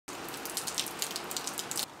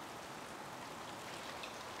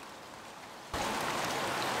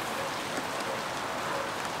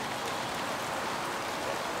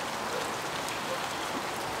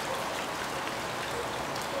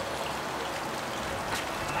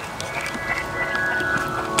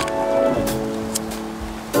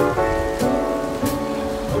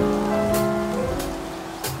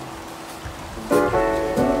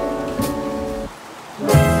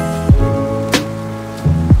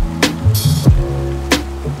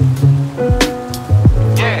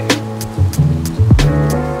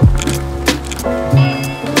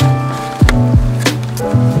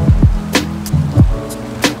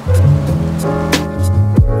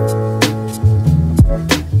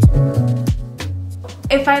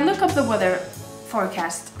if I look up the weather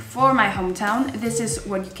forecast for my hometown, this is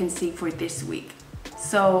what you can see for this week.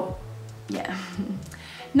 So yeah,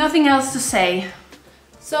 nothing else to say.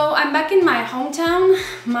 So I'm back in my hometown,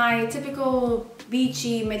 my typical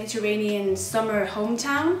beachy Mediterranean summer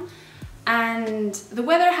hometown, and the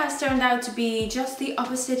weather has turned out to be just the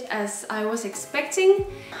opposite as I was expecting.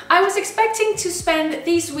 I was expecting to spend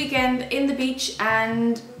this weekend in the beach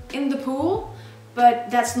and in the pool,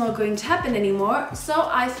 but that's not going to happen anymore. So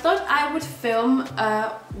I thought I would film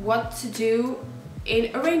what to do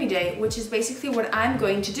in a rainy day, which is basically what I'm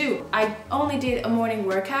going to do. I only did a morning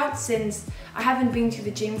workout since I haven't been to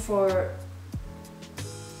the gym for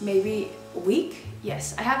maybe a week.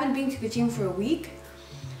 Yes, I haven't been to the gym for a week.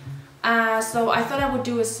 So I thought I would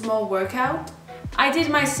do a small workout. I did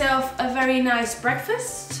myself a very nice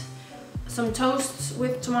breakfast, some toasts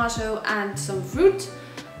with tomato and some fruit,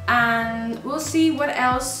 and we'll see what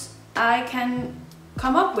else I can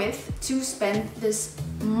come up with to spend this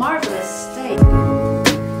marvelous day.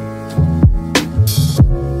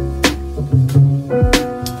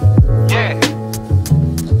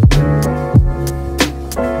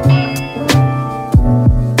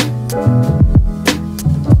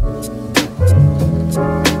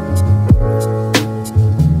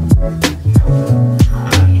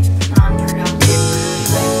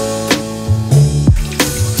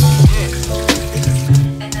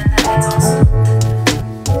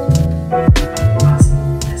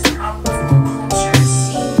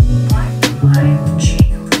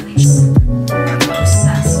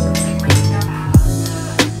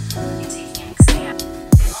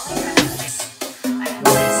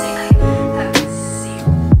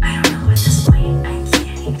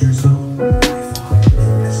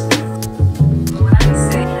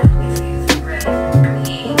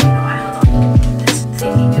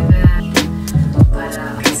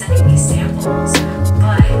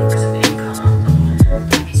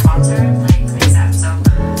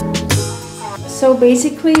 So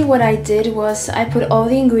basically what I did was I put all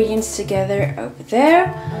the ingredients together over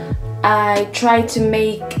there. I tried to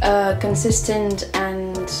make a consistent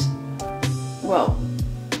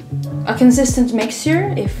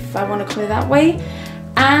mixture, if I want to call it that way.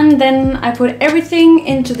 And then I put everything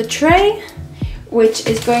into the tray, which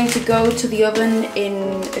is going to go to the oven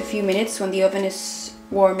in a few minutes when the oven is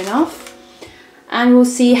warm enough. And we'll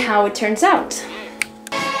see how it turns out.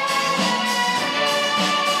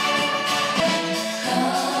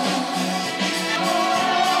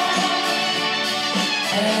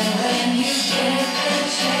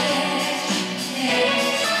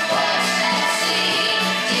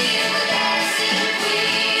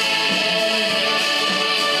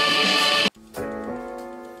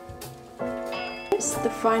 The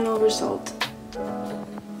final result.